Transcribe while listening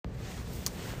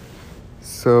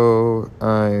So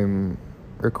I'm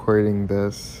recording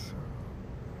this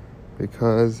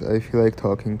because I feel like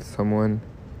talking to someone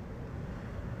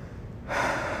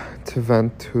to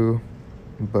vent to,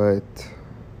 but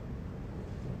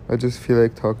I just feel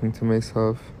like talking to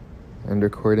myself and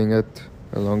recording it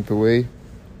along the way,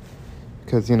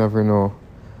 because you never know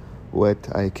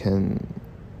what I can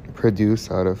produce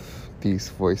out of these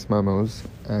voice memos.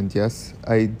 And yes,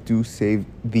 I do save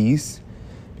these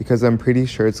because I'm pretty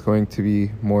sure it's going to be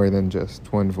more than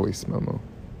just one voice memo.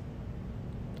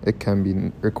 It can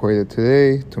be recorded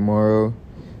today, tomorrow,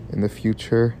 in the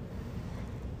future.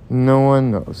 No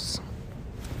one knows.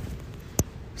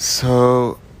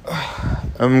 So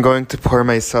I'm going to pour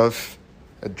myself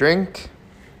a drink,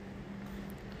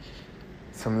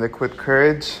 some liquid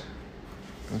courage,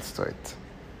 and start.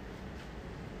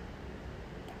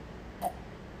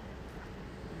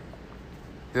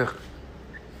 Ugh.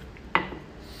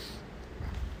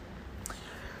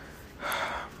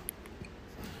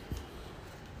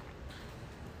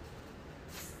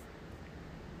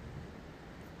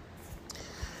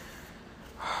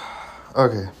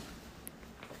 Okay,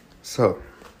 so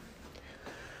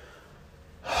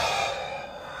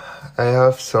I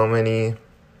have so many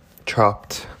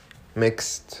trapped,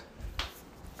 mixed,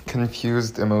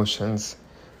 confused emotions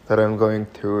that I'm going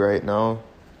through right now.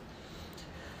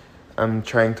 I'm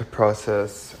trying to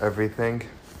process everything,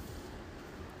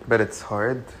 but it's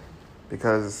hard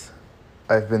because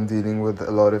I've been dealing with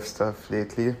a lot of stuff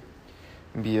lately,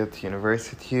 be it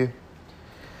university,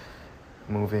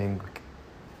 moving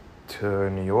to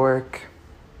New York,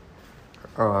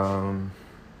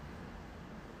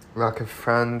 lack of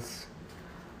friends,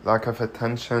 lack of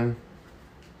attention,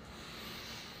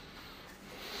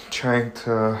 trying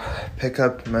to pick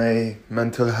up my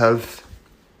mental health,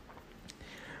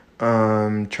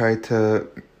 try to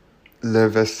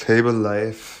live a stable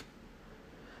life,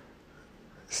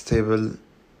 stable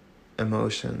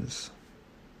emotions.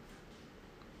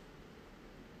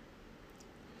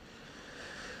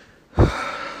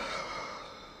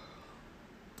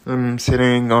 I'm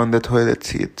sitting on the toilet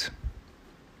seat,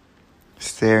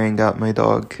 staring at my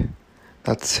dog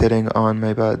that's sitting on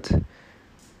my bed.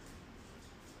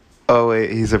 Oh wait,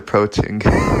 he's approaching.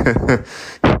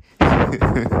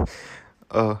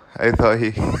 Oh, I thought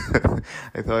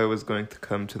I thought I was going to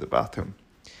come to the bathroom.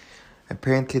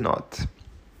 Apparently not.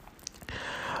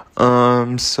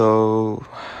 So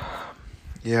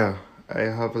yeah, I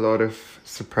have a lot of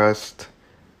suppressed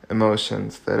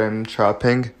emotions that I'm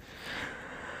trapping.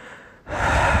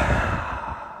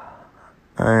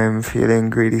 I'm feeling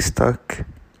really stuck.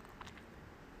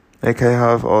 Like, I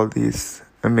have all these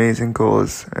amazing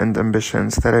goals and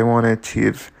ambitions that I want to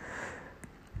achieve.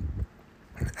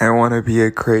 I want to be a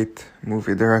great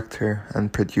movie director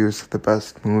and produce the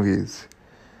best movies.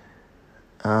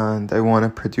 And I want to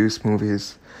produce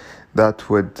movies that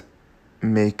would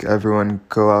make everyone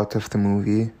go out of the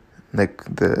movie, like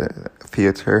the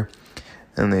theater,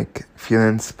 and like feel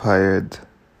inspired,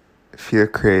 feel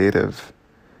creative,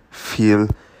 feel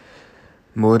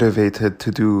motivated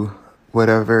to do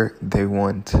whatever they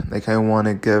want. Like, I want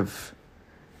to give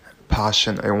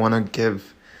passion. I want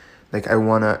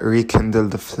to rekindle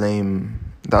the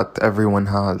flame that everyone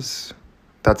has,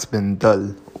 that's been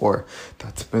dull or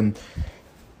that's been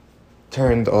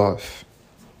turned off.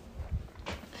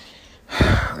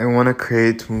 I want to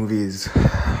create movies.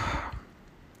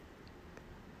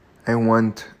 I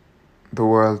want the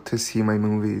world to see my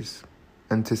movies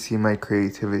and to see my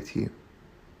creativity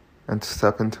and to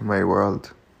step into my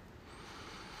world.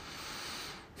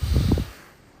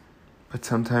 But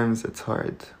sometimes it's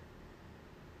hard.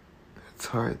 It's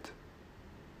hard.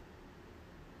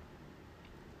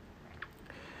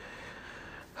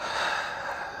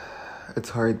 It's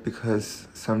hard because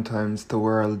sometimes the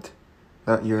world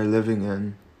that you're living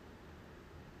in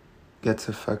gets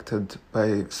affected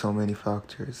by so many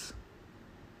factors.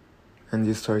 And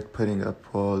you start putting up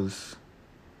walls.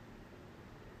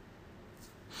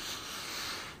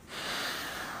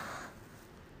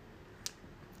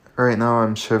 Right now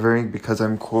I'm shivering because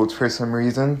I'm cold for some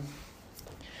reason.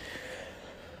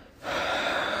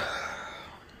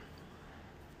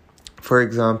 For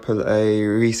example, I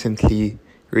recently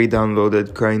re-downloaded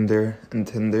Grindr and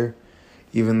Tinder,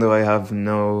 even though I have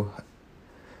no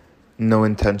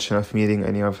intention of meeting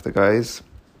any of the guys.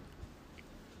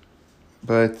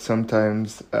 But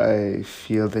sometimes I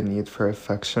feel the need for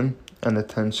affection and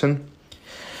attention.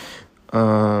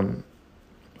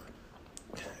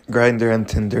 Grindr and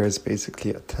Tinder is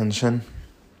basically attention.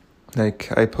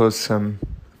 Like, I post some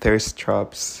thirst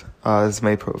traps as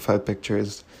my profile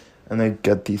pictures, and I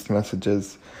get these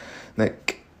messages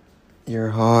like,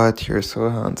 You're hot, you're so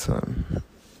handsome.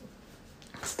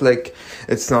 It's like,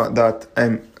 it's not like,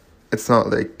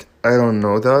 I don't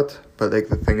know that, but like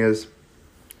the thing is,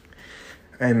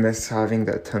 I miss having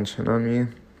that tension on me.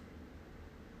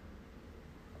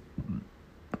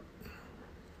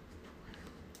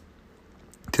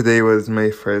 Today was my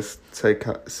first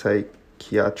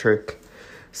psychiatric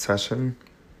session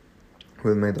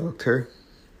with my doctor.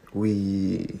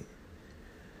 We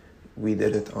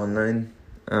did it online,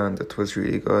 and it was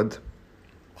really good.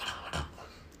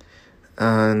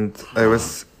 And I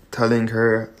was telling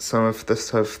her some of the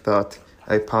stuff that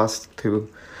I passed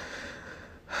through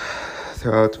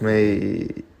throughout my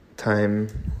time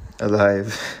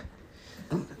alive.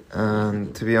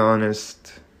 And to be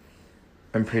honest,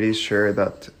 I'm pretty sure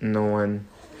that no one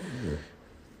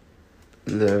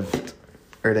lived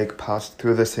or like passed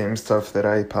through the same stuff that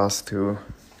I passed through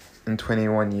in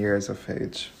 21 years of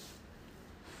age.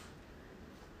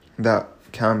 That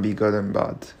can be good and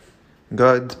bad.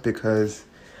 Good because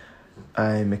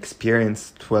I'm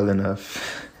experienced well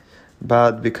enough.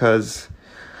 Bad because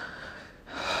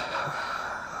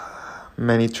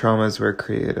many traumas were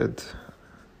created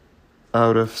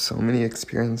out of so many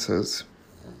experiences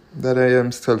that I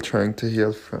am still trying to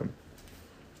heal from.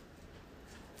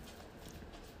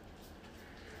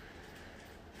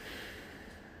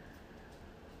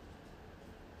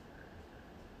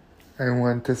 I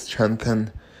want to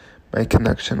strengthen my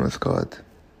connection with God.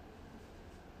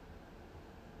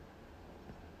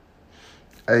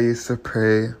 I used to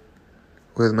pray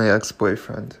with my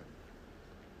ex-boyfriend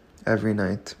every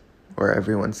night or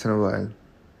every once in a while.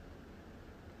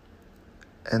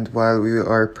 And while we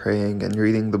are praying and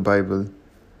reading the Bible,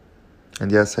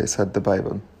 and yes, I said the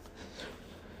Bible,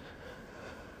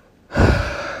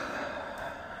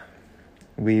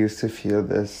 we used to feel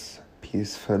this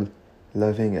peaceful,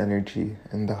 loving energy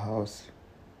in the house.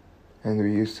 And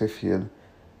we used to feel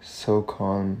so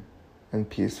calm and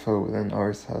peaceful within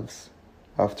ourselves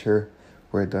after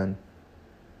we're done.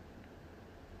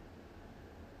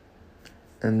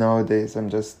 And nowadays I'm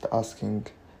just asking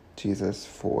Jesus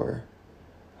for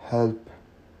help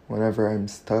whenever I'm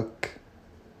stuck,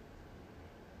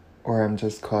 or I'm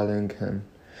just calling him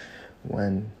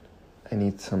when I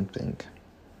need something,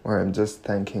 or I'm just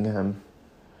thanking him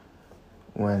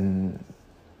when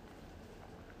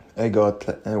I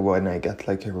get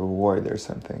like a reward or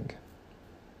something.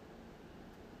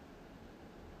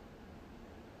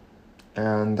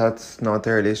 And that's not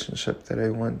the relationship that I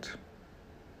want.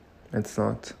 It's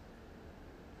not.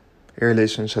 A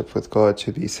relationship with God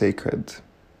should be sacred,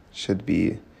 should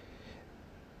be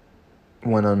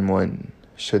one-on-one,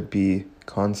 should be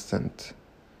constant.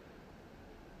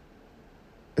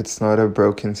 It's not a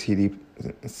broken CD,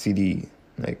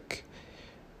 like,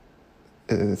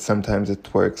 sometimes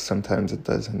it works, sometimes it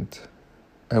doesn't.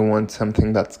 I want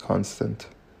something that's constant.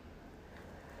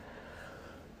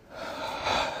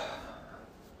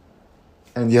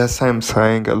 And yes, I'm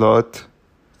sighing a lot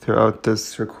throughout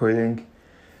this recording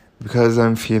because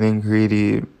I'm feeling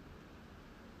really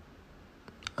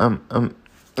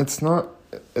it's not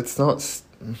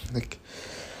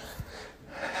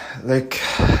like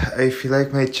I feel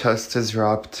like my chest is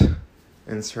wrapped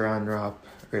in saran wrap,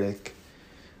 or like,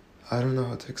 I don't know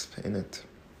how to explain it.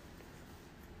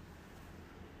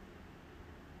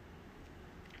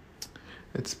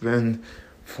 It's been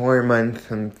 4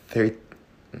 months and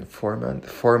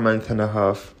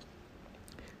 4.5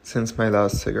 since my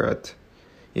last cigarette,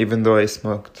 even though I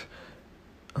smoked,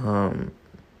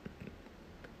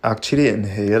 actually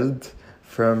inhaled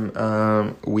from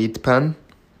weed pen.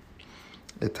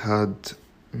 It had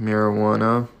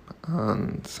marijuana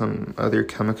and some other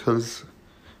chemicals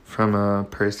from a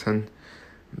person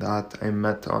that I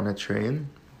met on a train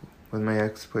with my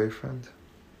ex-boyfriend.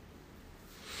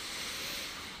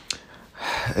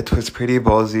 It was pretty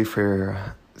ballsy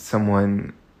for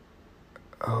someone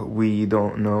we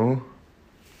don't know.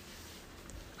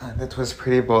 And it was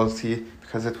pretty ballsy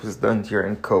because it was done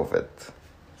during COVID.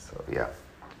 So yeah.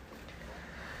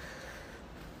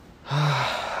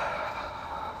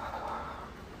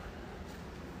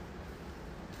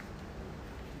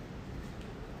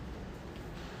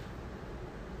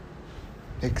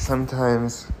 Like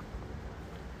sometimes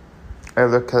I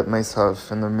look at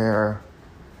myself in the mirror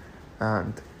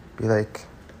and be like,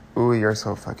 ooh, you're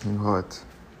so fucking hot.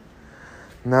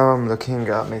 Now I'm looking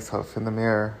at myself in the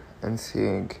mirror and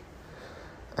seeing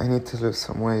I need to lose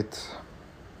some weight.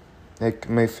 Like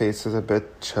my face is a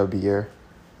bit chubbier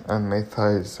and my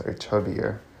thighs are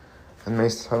chubbier and my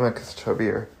stomach is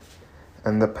chubbier,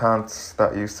 and the pants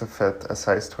that used to fit a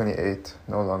size 28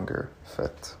 no longer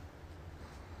fit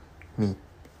me.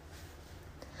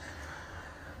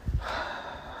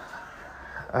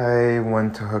 I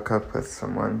want to hook up with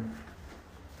someone.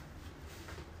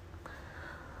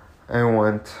 I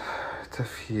want to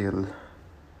feel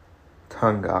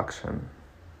tongue action,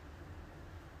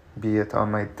 be it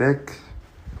on my dick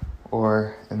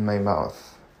or in my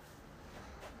mouth.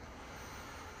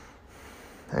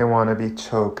 I want to be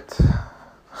choked.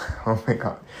 Oh my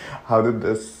god, how did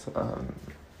this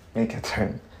make a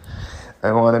turn?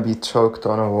 I want to be choked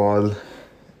on a wall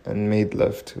and made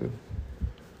love to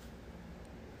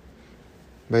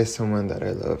by someone that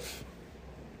I love.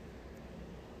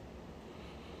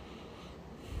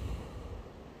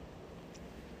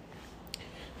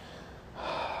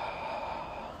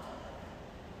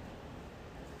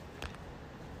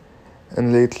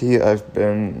 And lately I've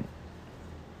been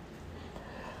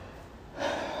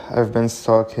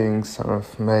stalking some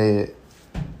of my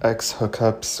ex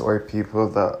hookups or people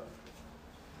that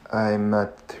I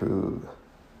met through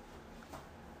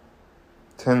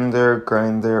Tinder,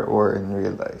 Grindr, or in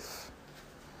real life.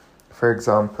 For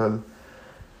example,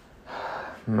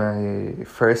 my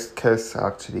first kiss,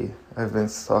 actually, I've been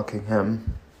stalking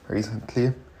him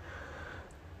recently.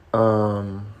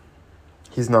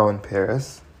 He's now in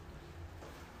Paris.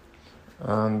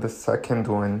 The second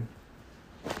one,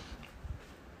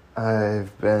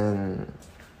 I've been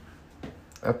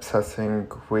obsessing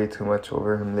way too much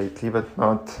over him lately, but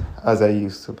not as I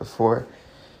used to before.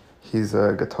 He's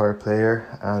a guitar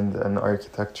player and an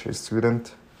architecture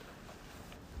student.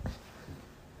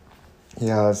 He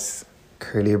has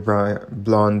curly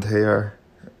blonde hair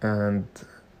and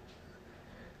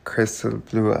crystal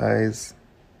blue eyes.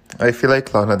 I feel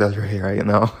like Lana Del Rey right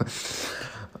now.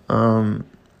 I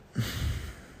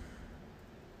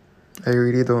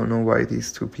really don't know why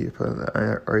these two people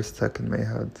are stuck in my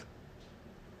head.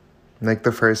 Like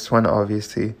the first one,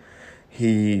 obviously,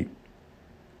 he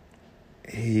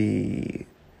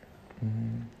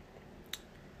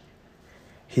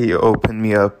opened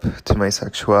me up to my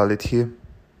sexuality.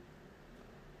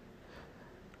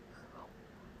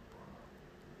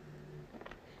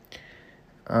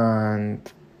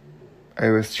 And I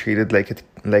was treated like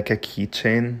a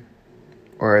keychain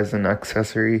or as an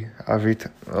accessory every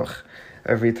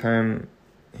time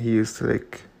he used to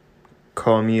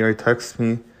call me or text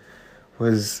me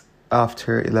was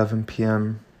after 11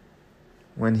 p.m.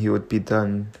 when he would be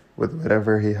done with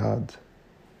whatever he had.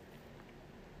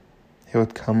 He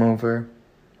would come over,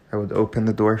 I would open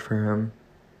the door for him,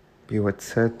 we would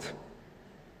sit,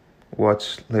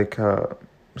 watch a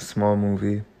small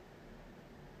movie,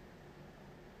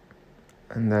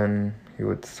 and then he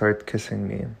would start kissing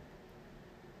me.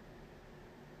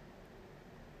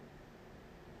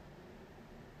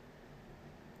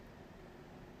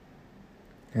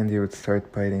 And he would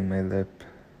start biting my lip,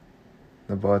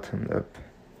 the bottom lip.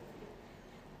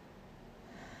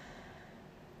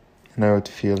 And I would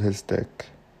feel his dick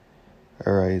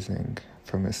arising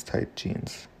from his tight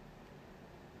jeans.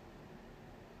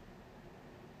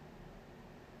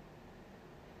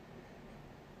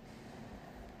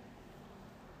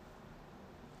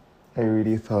 I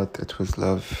really thought it was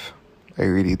love. I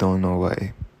really don't know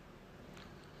why.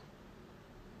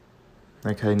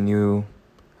 I knew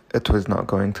it was not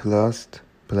going to last,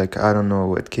 but I don't know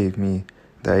what gave me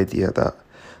the idea that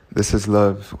this is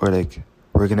love, or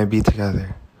we're gonna be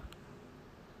together.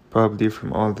 Probably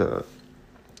from all the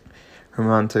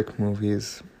romantic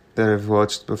movies that I've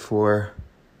watched before.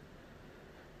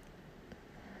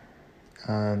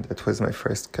 And it was my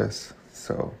first kiss,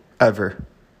 so ever.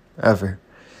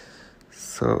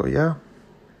 So yeah,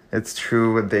 it's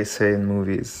true what they say in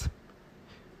movies.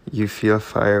 You feel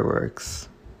fireworks.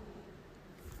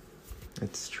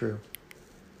 It's true.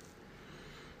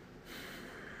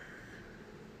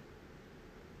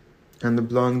 And the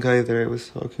blonde guy that I was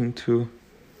talking to,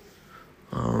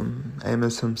 I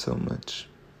miss him so much.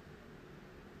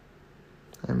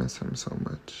 I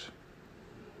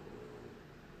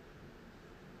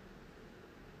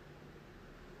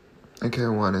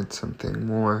wanted something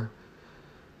more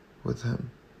with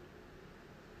him.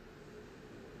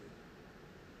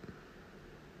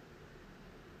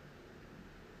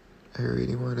 I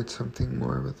really wanted something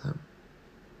more with him.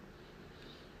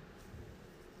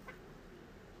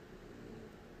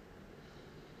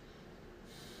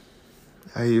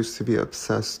 I used to be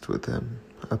obsessed with him.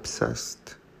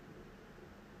 Obsessed.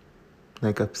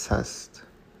 My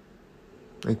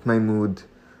mood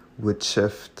would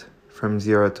shift from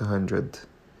 0 to 100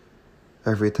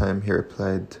 every time he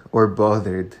replied or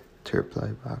bothered to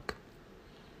reply back.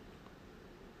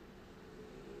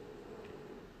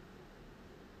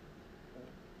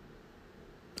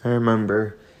 I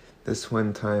remember this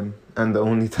one time, and the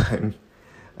only time,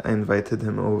 I invited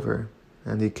him over,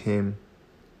 and he came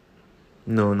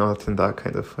No, not in that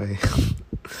kind of way.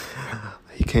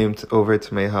 He came over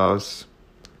to my house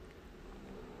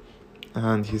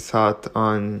and he sat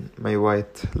on my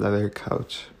white leather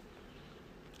couch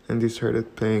and he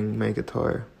started playing my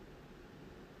guitar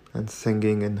and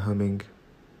singing and humming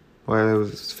while I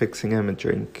was fixing him a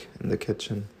drink in the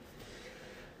kitchen.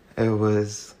 It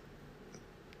was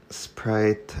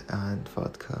Sprite and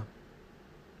vodka.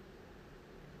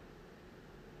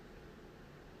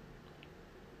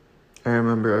 I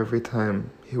remember every time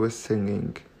he was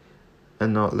singing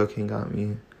and not looking at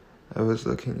me, I was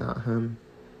looking at him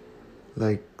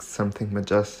like something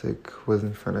majestic was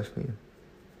in front of me.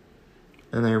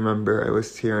 And I remember I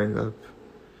was tearing up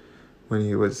when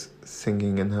he was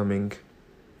singing and humming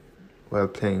while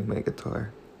playing my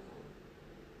guitar.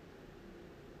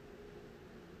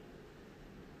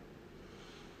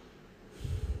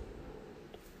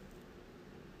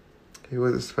 He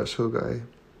was a special guy.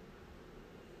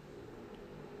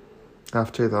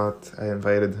 After that, I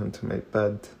invited him to my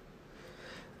bed.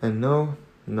 And no,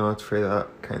 not for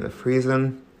that kind of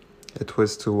reason. It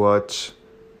was to watch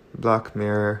Black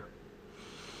Mirror,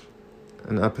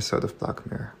 an episode of Black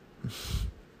Mirror.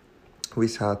 We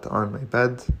sat on my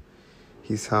bed.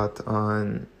 He sat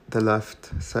on the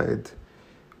left side,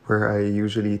 where I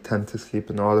usually tend to sleep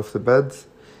in all of the beds.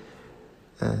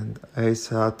 And I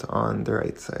sat on the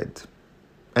right side.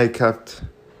 I kept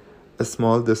a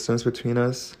small distance between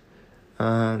us,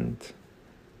 and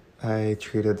I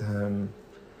treated him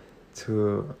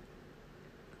to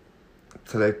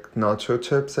like nacho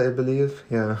chips, I believe.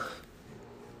 Yeah.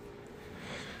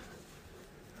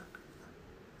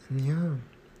 And yeah,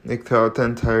 like throughout the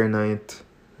entire night,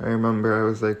 I remember I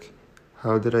was like,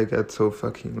 how did I get so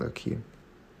fucking lucky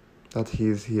that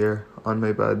he's here on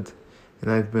my bed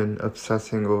and I've been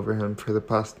obsessing over him for the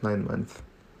past 9 months?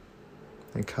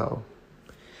 Like how?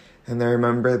 And I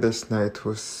remember this night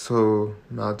was so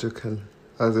magical,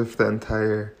 as if the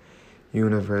entire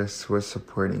universe was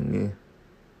supporting me.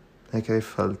 Like I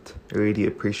felt really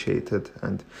appreciated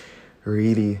and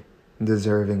really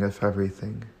deserving of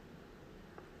everything.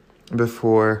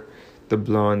 Before the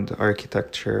blonde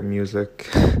architecture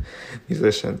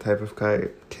musician type of guy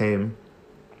came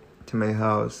to my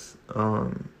house,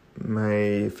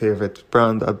 my favorite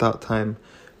brand at that time,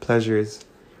 Pleasures,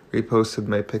 reposted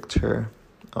my picture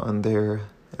on their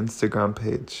Instagram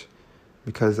page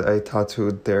because I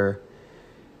tattooed their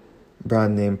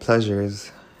brand name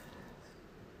Pleasures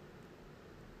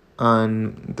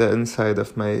on the inside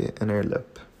of my inner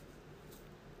lip.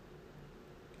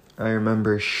 I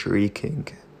remember shrieking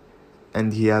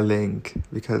and yelling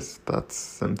because that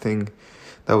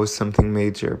was something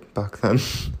major back then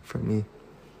for me.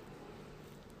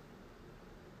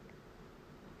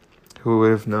 Who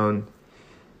would have known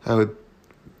I would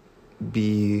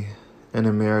be in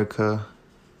America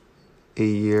a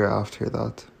year after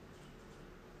that?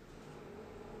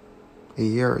 A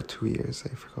year or 2 years, I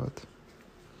forgot.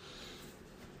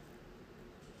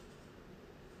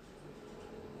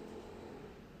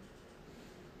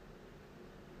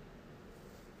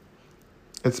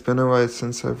 It's been a while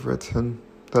since I've written.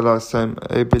 The last time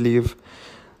I believe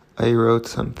I wrote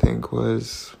something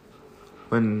was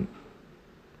when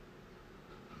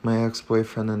my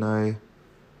ex-boyfriend and I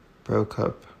broke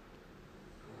up.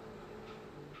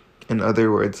 In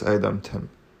other words, I dumped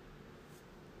him.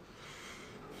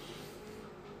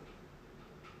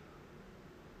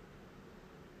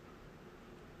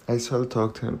 I still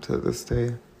talk to him to this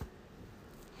day.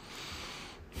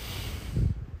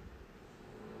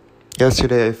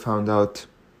 Yesterday I found out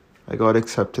I got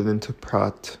accepted into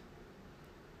Pratt,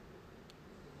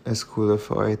 a school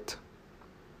of art.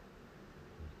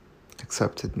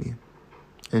 Accepted me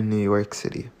in New York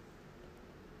City.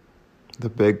 The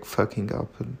big fucking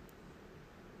apple.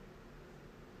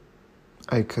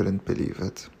 I couldn't believe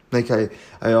it. Like I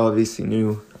obviously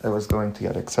knew I was going to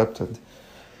get accepted.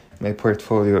 My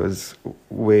portfolio is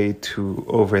way too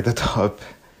over the top.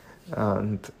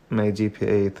 And my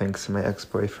GPA, thanks to my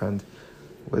ex-boyfriend,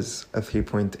 was a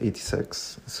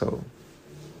 3.86. So,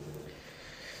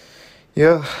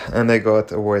 yeah. And I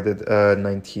got awarded a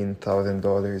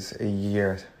 $19,000 a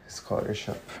year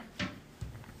scholarship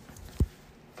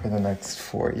for the next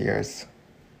 4 years.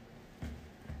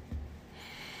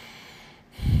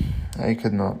 I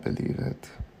could not believe it.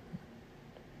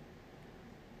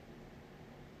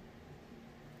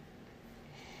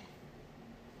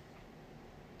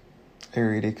 I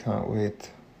really can't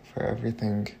wait for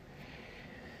everything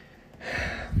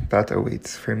that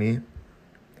awaits for me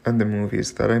and the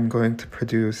movies that I'm going to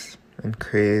produce and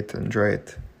create and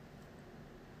write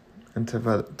and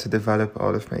to develop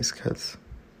all of my skills.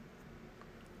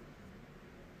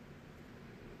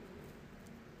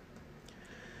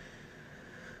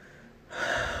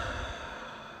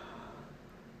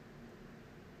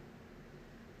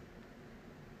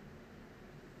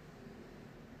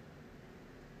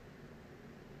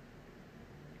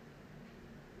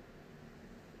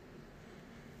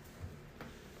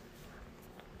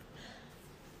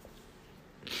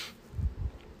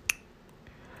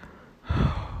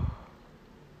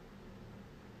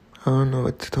 I don't know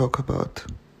what to talk about.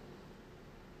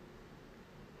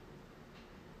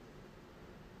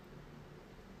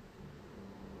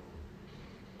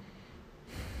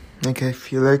 Like, I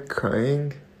feel like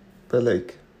crying, but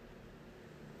like,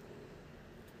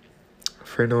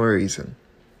 for no reason.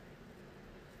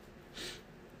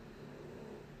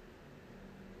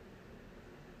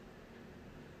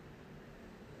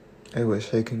 I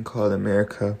wish I can call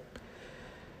America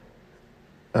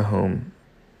a home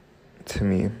to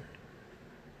me,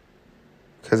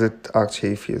 because it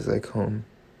actually feels like home.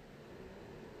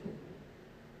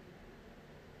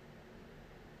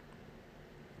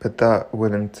 But that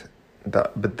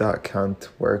can't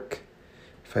work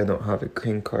if I don't have a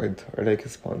green card or like a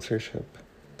sponsorship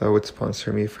that would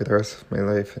sponsor me for the rest of my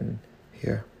life in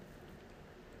here.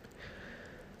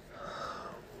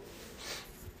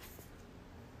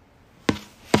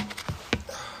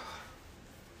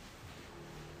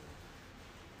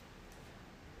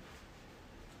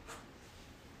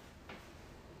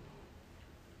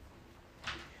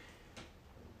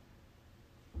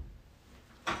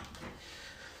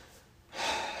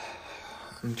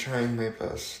 I'm trying my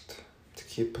best to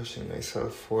keep pushing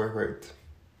myself forward.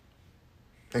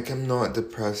 Like, I'm not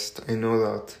depressed. I know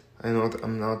that. I know that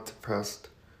I'm not depressed.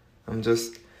 I'm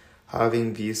just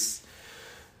having these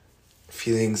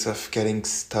feelings of getting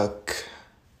stuck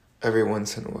every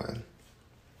once in a while.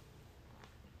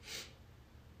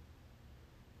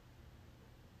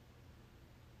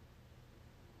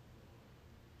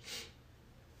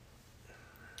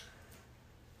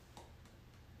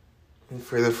 And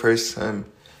for the first time,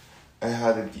 I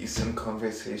had a decent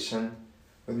conversation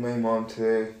with my mom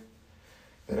today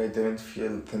that I didn't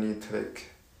feel the need to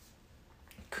like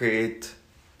create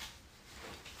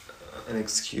an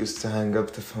excuse to hang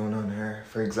up the phone on her.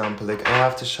 For example, like, I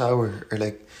have to shower, or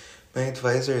like, my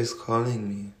advisor is calling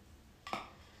me.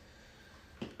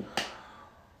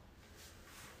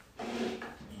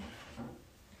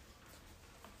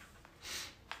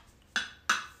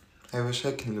 I wish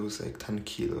I can lose like 10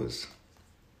 kilos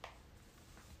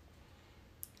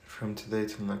from today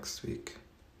till next week.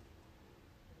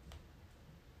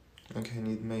 Like, I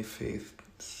need my face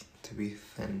to be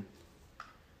thin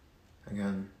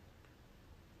again.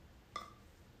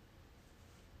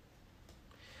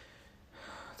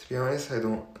 To be honest, I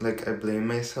blame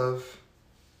myself,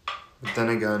 but then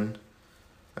again,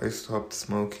 I stopped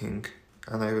smoking,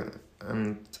 and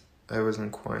I was in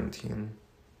quarantine,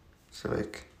 so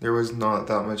like, there was not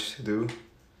that much to do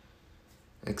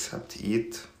except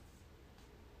eat.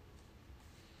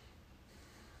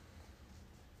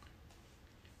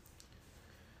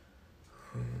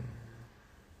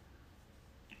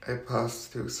 I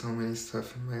passed through so many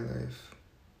stuff in my life.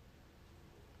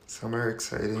 Some are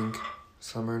exciting,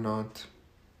 some are not.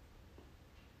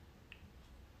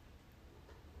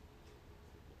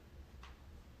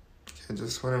 I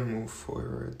just want to move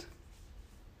forward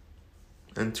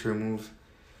and to remove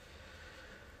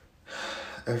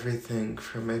everything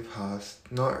from my past.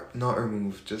 Not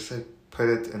remove, just like put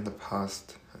it in the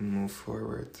past and move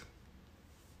forward.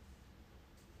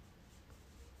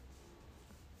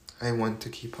 I want to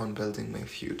keep on building my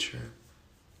future.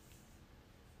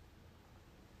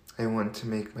 I want to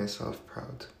make myself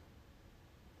proud.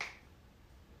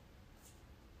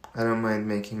 I don't mind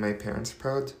making my parents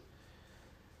proud,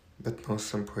 but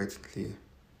most importantly,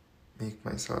 make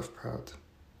myself proud.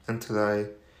 And to lie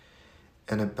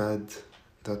in a bed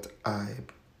that I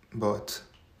bought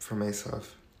for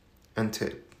myself, and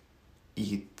to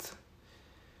eat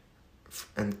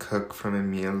and cook from a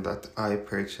meal that I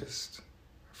purchased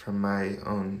from my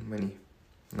own money,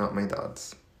 not my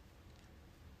dad's.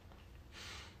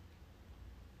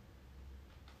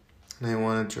 And I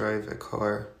want to drive a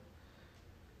car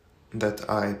that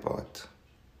I bought,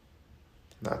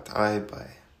 that I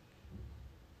buy,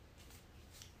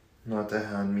 not a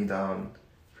hand-me-down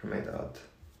from my dad.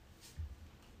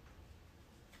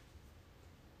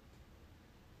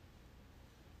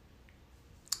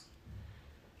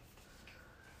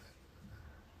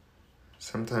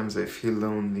 Sometimes I feel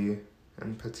lonely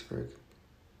in Pittsburgh.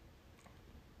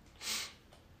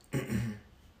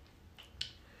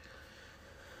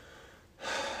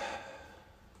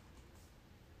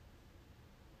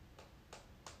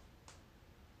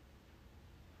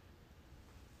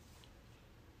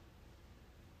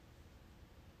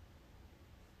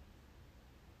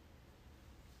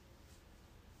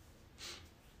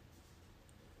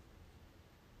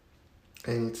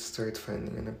 I need to start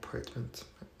finding an apartment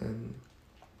in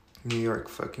New York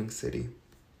fucking City.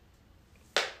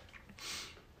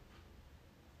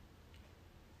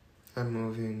 I'm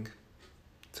moving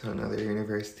to another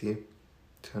university,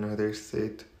 to another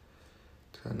state,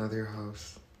 to to another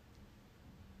house.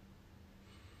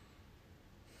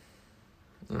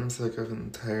 I'm sick of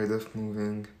and tired of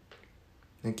moving.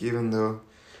 Like, even though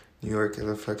New York is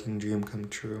a fucking dream come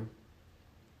true.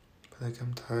 But like,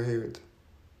 I'm tired.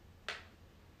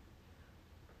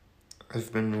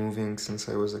 I've been moving since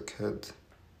I was a kid.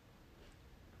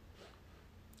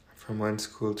 From one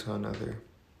school to another.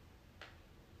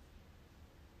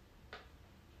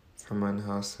 From one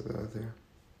house to the other.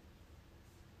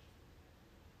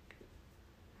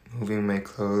 Moving my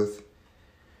clothes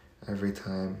every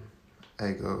time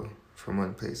I go from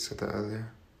one place to the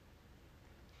other.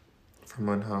 From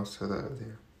one house to the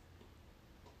other.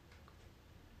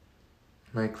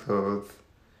 My clothes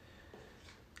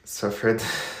suffered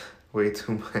way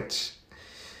too much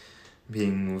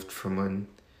being moved from one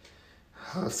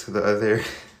house to the other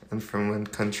and from one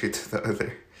country to the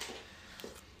other.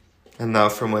 And now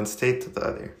from one state to the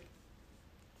other.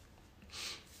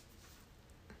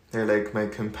 They're like my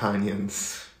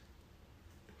companions.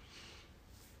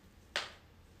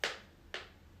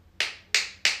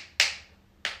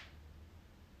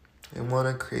 I want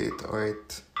to create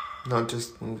art, not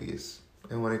just movies.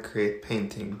 I want to create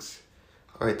paintings,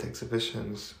 art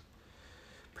exhibitions,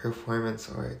 performance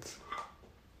art.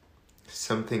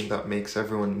 Something that makes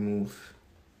everyone move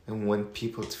and want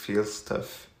people to feel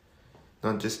stuff,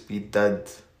 not just be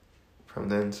dead from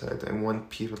the inside. I want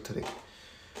people to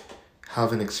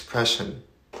have an expression,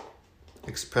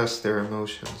 express their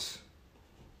emotions,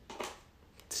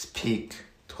 speak,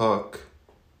 talk,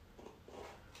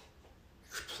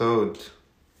 explode,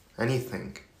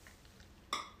 anything.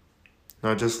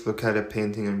 Not just look at a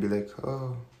painting and be like,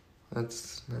 oh,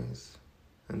 that's nice,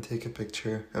 and take a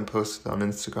picture and post it on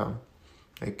Instagram.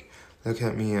 Like, look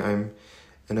at me, I'm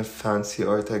in a fancy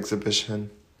art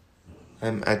exhibition.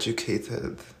 I'm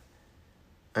educated.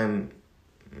 I'm,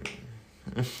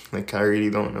 like, I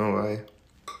really don't know why.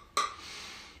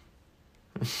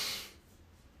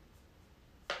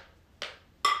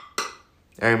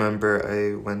 I remember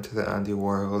I went to the Andy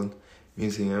Warhol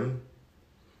Museum.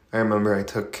 I remember I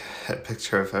took a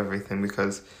picture of everything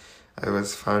because I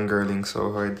was fangirling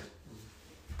so hard.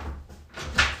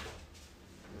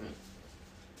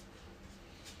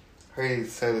 Harry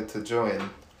decided to join.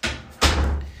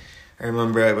 I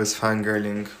remember I was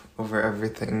fangirling over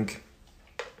everything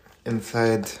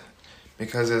inside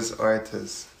because his art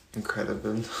is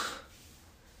incredible.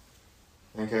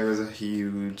 Like, I was a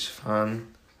huge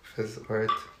fan of his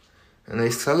art. And I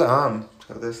still am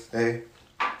to this day.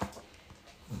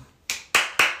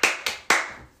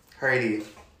 Harley,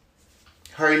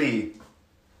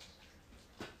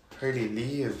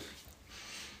 leave.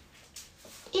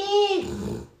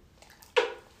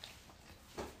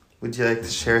 Would you like to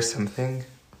share something?